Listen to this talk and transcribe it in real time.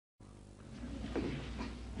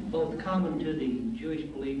both common to the Jewish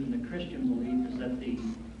belief and the Christian belief is that the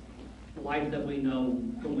life that we know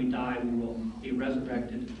when we die, we will be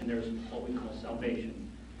resurrected, and there's what we call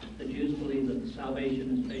salvation. The Jews believe that the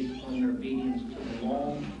salvation is based upon their obedience to the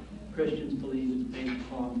law. Christians believe it's based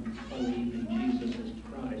upon belief in Jesus as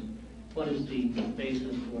Christ. What is the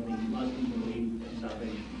basis for the Muslim belief in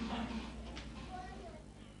salvation?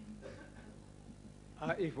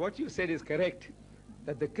 If what you said is correct,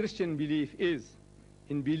 that the Christian belief is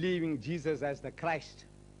in believing Jesus as the Christ,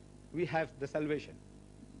 we have the salvation.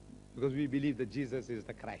 Because we believe that Jesus is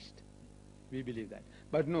the Christ. We believe that.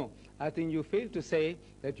 But no, I think you fail to say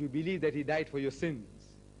that you believe that he died for your sins,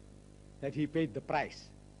 that he paid the price.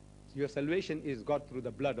 Your salvation is got through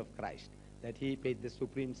the blood of Christ, that he paid the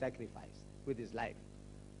supreme sacrifice with his life.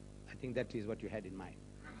 I think that is what you had in mind.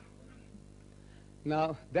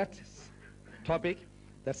 Now, that topic,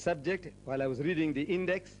 that subject, while I was reading the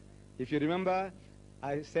index, if you remember,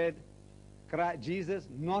 I said Jesus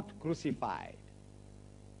not crucified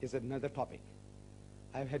is another topic.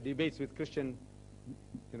 I've had debates with Christian,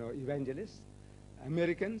 evangelists,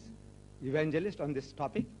 Americans, evangelists on this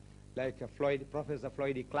topic, like Professor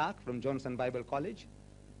Floyd E. Clark from Johnson Bible College.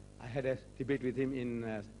 I had a debate with him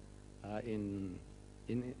in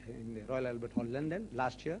the Royal Albert Hall, London,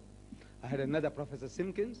 last year. I had another Professor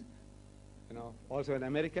Simpkins, also an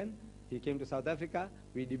American. He came to South Africa.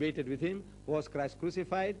 We debated with him. Was Christ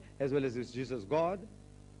crucified, as well as is Jesus God?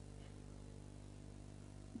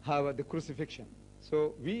 However, the crucifixion.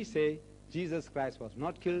 So we say Jesus Christ was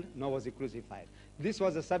not killed, nor was he crucified. This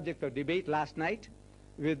was a subject of debate last night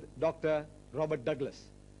with Dr. Robert Douglas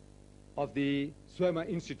of the Zwemer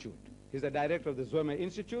Institute. He's the director of the Zwemer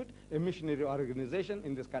Institute, a missionary organization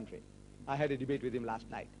in this country. I had a debate with him last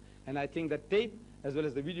night. And I think the tape, as well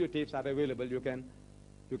as the videotapes, are available. You can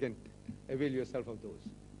avail yourself of those.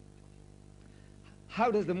 How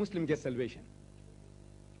does the Muslim get salvation?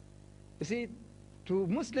 You see, to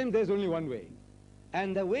Muslim, there's only one way.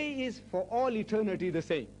 And the way is for all eternity the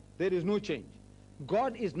same. There is no change.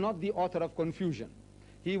 God is not the author of confusion.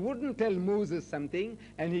 He wouldn't tell Moses something,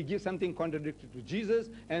 and he gives something contradictory to Jesus,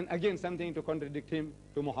 and again something to contradict him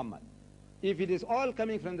to Muhammad. If it is all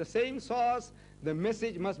coming from the same source, the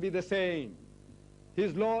message must be the same.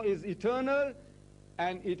 His law is eternal,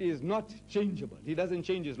 and it is not changeable. He doesn't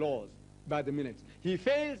change his laws by the minutes. He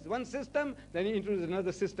fails one system, then he introduces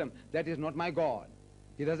another system. That is not my God.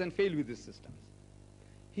 He doesn't fail with these systems.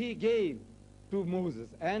 He gave to Moses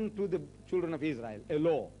and to the children of Israel a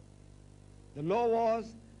law. The law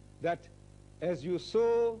was that as you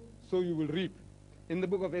sow, so you will reap. In the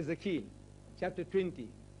book of Ezekiel, chapter 20,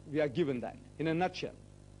 we are given that in a nutshell,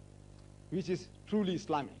 which is truly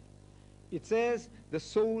Islamic. It says, the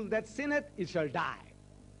soul that sinneth, it shall die.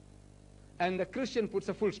 And the Christian puts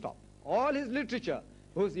a full stop. All his literature,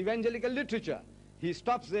 his evangelical literature, he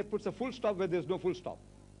stops there, puts a full stop where there's no full stop.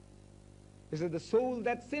 He says, the soul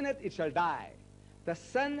that sinneth, it shall die. The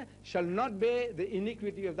son shall not bear the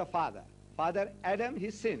iniquity of the father. Father Adam, he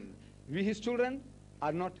sinned. We, his children,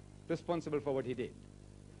 are not responsible for what he did.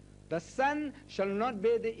 The son shall not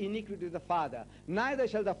bear the iniquity of the father, neither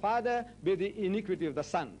shall the father bear the iniquity of the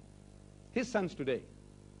son. His sons today,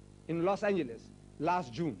 in Los Angeles,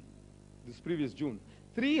 last June, this previous June,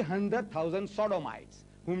 300,000 sodomites,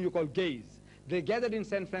 whom you call gays, they gathered in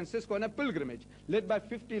San Francisco on a pilgrimage, led by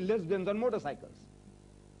 50 lesbians on motorcycles.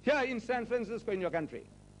 Here in San Francisco, in your country.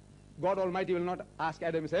 God Almighty will not ask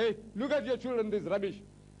Adam and say, hey, look at your children, this rubbish.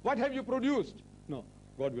 What have you produced? No,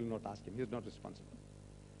 God will not ask him. He is not responsible.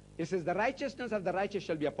 It says, the righteousness of the righteous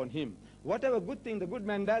shall be upon him. Whatever good thing the good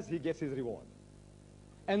man does, he gets his reward.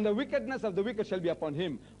 And the wickedness of the wicked shall be upon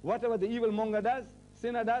him. Whatever the evil monger does,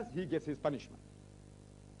 sinner does, he gets his punishment.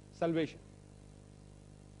 Salvation.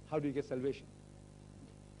 How do you get salvation?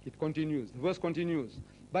 It continues. The verse continues.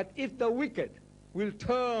 But if the wicked will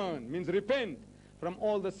turn, means repent, from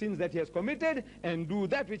all the sins that he has committed and do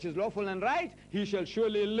that which is lawful and right, he shall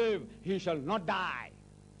surely live. He shall not die.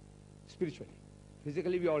 Spiritually.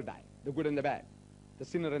 Physically, we all die. The good and the bad. The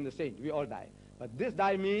sinner and the saint. We all die. But this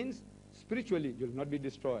die means spiritually you will not be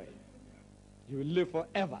destroyed. You will live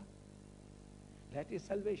forever. That is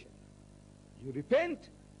salvation. You repent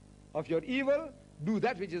of your evil, do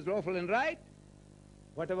that which is lawful and right.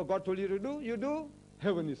 Whatever God told you to do, you do.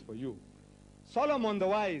 Heaven is for you. Solomon the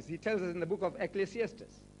wise, he tells us in the book of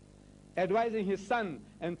Ecclesiastes, advising his son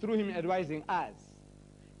and through him advising us.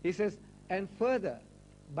 He says, and further,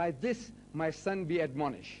 by this my son be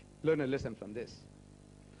admonished. Learn a lesson from this.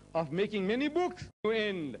 Of making many books to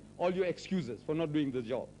end all your excuses for not doing the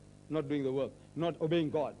job, not doing the work, not obeying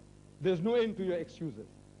God. There's no end to your excuses.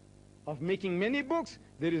 Of making many books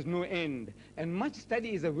there is no end. And much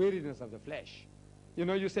study is a weariness of the flesh. You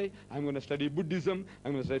know, you say, I'm going to study Buddhism,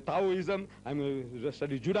 I'm going to study Taoism, I'm going to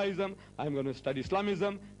study Judaism, I'm going to study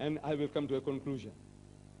Islamism, and I will come to a conclusion.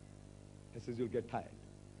 He says, you'll get tired.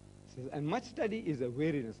 He says, and much study is a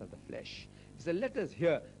weariness of the flesh. He said, let us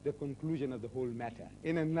hear the conclusion of the whole matter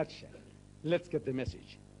in a nutshell. Let's get the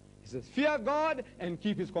message. He says, fear God and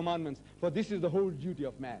keep his commandments, for this is the whole duty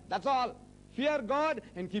of man. That's all. Fear God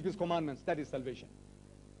and keep his commandments. That is salvation.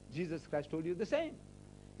 Jesus Christ told you the same.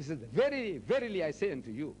 He says, verily, verily I say unto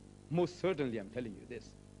you, most certainly I'm telling you this,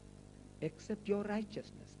 except your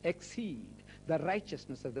righteousness exceed the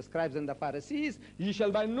righteousness of the scribes and the Pharisees, ye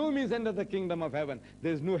shall by no means enter the kingdom of heaven.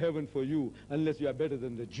 There is no heaven for you unless you are better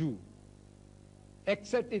than the Jew.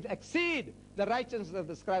 Except it exceed the righteousness of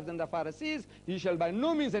the scribes and the Pharisees, ye shall by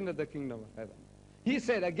no means enter the kingdom of heaven. He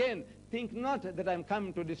said again, think not that I am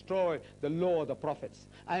come to destroy the law or the prophets.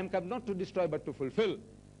 I am come not to destroy but to fulfill.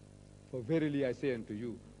 For verily I say unto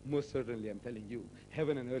you, most certainly I am telling you,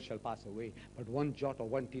 heaven and earth shall pass away, but one jot or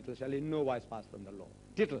one tittle shall in no wise pass from the law.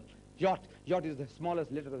 Tittle, jot. Jot is the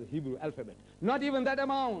smallest letter of the Hebrew alphabet. Not even that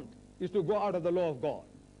amount is to go out of the law of God.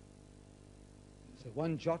 So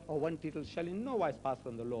one jot or one tittle shall in no wise pass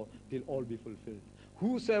from the law till all be fulfilled.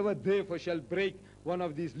 Whosoever therefore shall break one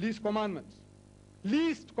of these least commandments,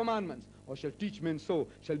 or shall teach men so,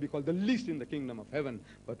 shall be called the least in the kingdom of heaven.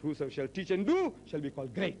 But whosoever shall teach and do, shall be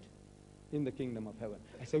called great in the kingdom of heaven.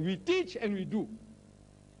 I say, we teach and we do.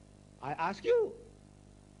 I ask you,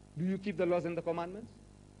 do you keep the laws and the commandments?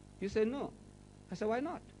 You say, no. I say, why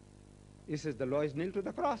not? He says, the law is nailed to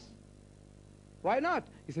the cross. Why not?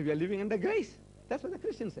 He said, we are living under grace. That's what the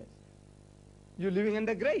Christian says. You're living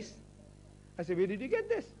under grace. I say, where did you get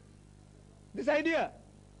this? This idea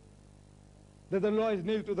that the law is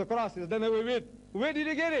nailed to the cross, is done away with. Where did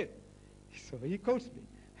you get it? So he quotes me.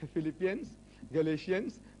 Philippians,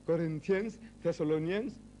 Galatians, Corinthians,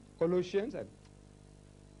 Thessalonians, Colossians. And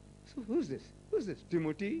so who's this? Who's this?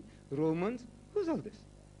 Timothy, Romans. Who's all this?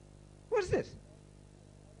 What's this?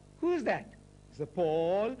 Who is that? He said,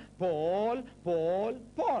 Paul, Paul, Paul,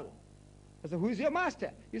 Paul. I said, who is your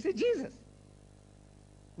master? You say, Jesus.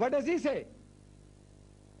 What does he say?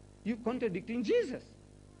 You're contradicting Jesus.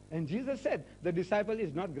 And Jesus said, the disciple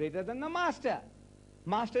is not greater than the master.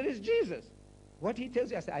 Master is Jesus. What he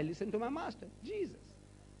tells you, I say, I listen to my master, Jesus.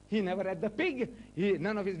 He never had the pig.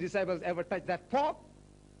 None of his disciples ever touched that pork.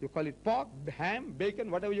 You call it pork, ham,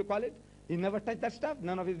 bacon, whatever you call it. He never touched that stuff.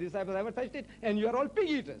 None of his disciples ever touched it. And you are all pig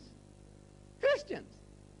eaters. Christians.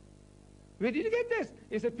 Where did you get this?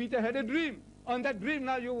 He said, Peter had a dream. On that dream,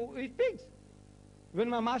 now you eat pigs. When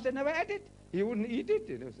my master never ate it, he wouldn't eat it.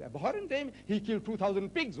 It was abhorrent to him. He killed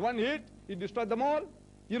 2,000 pigs. One hit, he destroyed them all.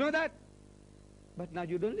 You know that? But now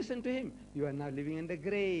you don't listen to him. You are now living in the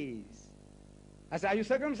grace. I said, are you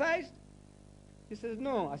circumcised? He says,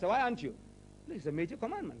 no. I said, why aren't you? It's a major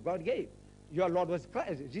commandment God gave. Your Lord was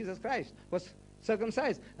Christ, Jesus Christ was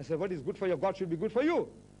circumcised. I said, what is good for your God should be good for you.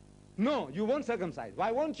 No, you won't circumcise.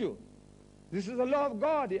 Why won't you? This is the law of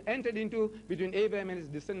God. He entered into between Abraham and his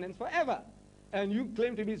descendants forever. And you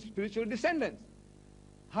claim to be spiritual descendants.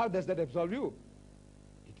 How does that absolve you?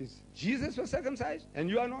 It is Jesus was circumcised and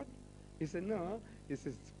you are not. He said, no. He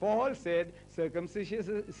says, Paul said,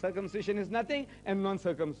 circumcision is nothing and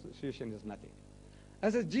non-circumcision is nothing. I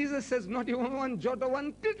said, Jesus says not even one jot or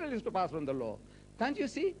one tittle is to pass from the law. Can't you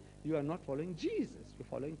see? You are not following Jesus. You're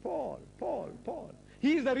following Paul, Paul, Paul.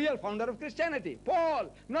 He is the real founder of Christianity.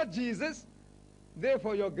 Paul, not Jesus.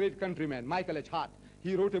 Therefore, your great countryman, Michael H. Hart,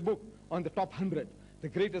 he wrote a book on the top 100, the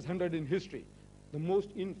greatest 100 in history, the most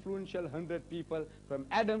influential 100 people from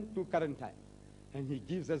Adam to current time. And he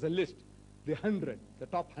gives us a list, the 100, the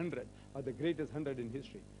top 100, or the greatest 100 in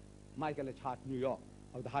history. Michael H. Hart, New York,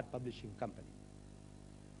 of the Hart Publishing Company.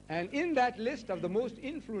 And in that list of the most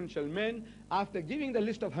influential men, after giving the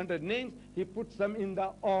list of 100 names, he puts them in the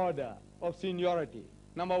order of seniority.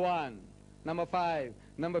 Number 1, number 5,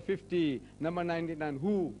 number 50, number 99,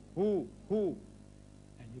 who?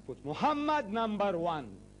 And he puts Muhammad number 1.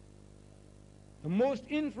 The most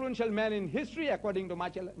influential man in history, according to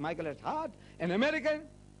Michael H. Hart, an American,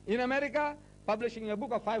 in America, publishing a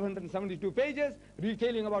book of 572 pages,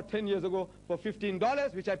 retailing about 10 years ago for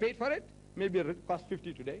 $15, which I paid for it. Maybe it costs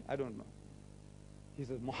 50 today, I don't know. He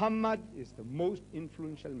says, Muhammad is the most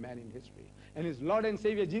influential man in history. And his Lord and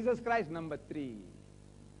Savior, Jesus Christ, number 3.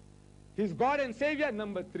 His God and Savior,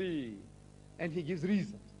 number 3. And he gives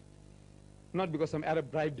reasons. Not because some Arab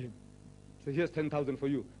bribed him. So here's 10,000 for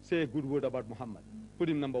you. Say a good word about Muhammad. Put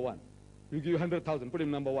him number 1. We give you 100,000. Put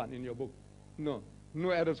him number 1 in your book. No.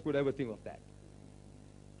 No Arabs could ever think of that.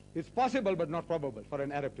 It's possible but not probable for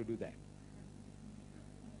an Arab to do that.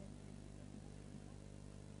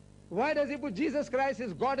 Why does he put Jesus Christ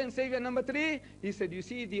as God and Savior number 3? He said, you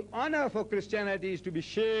see, the honor for Christianity is to be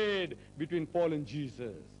shared between Paul and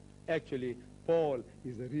Jesus. Actually, Paul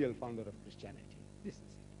is the real founder of Christianity. This is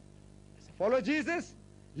it. As a follower of Jesus,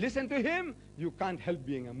 listen to him, you can't help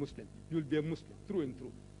being a Muslim. You'll be a Muslim through and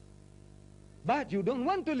through. But you don't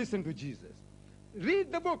want to listen to Jesus.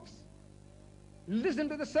 Read the books. Listen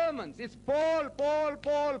to the sermons. It's Paul, Paul,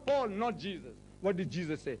 Paul, Paul, not Jesus. What did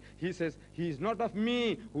Jesus say? He says, he is not of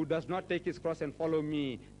me who does not take his cross and follow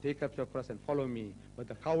me. Take up your cross and follow me. But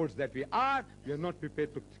the cowards that we are not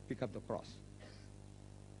prepared to pick up the cross.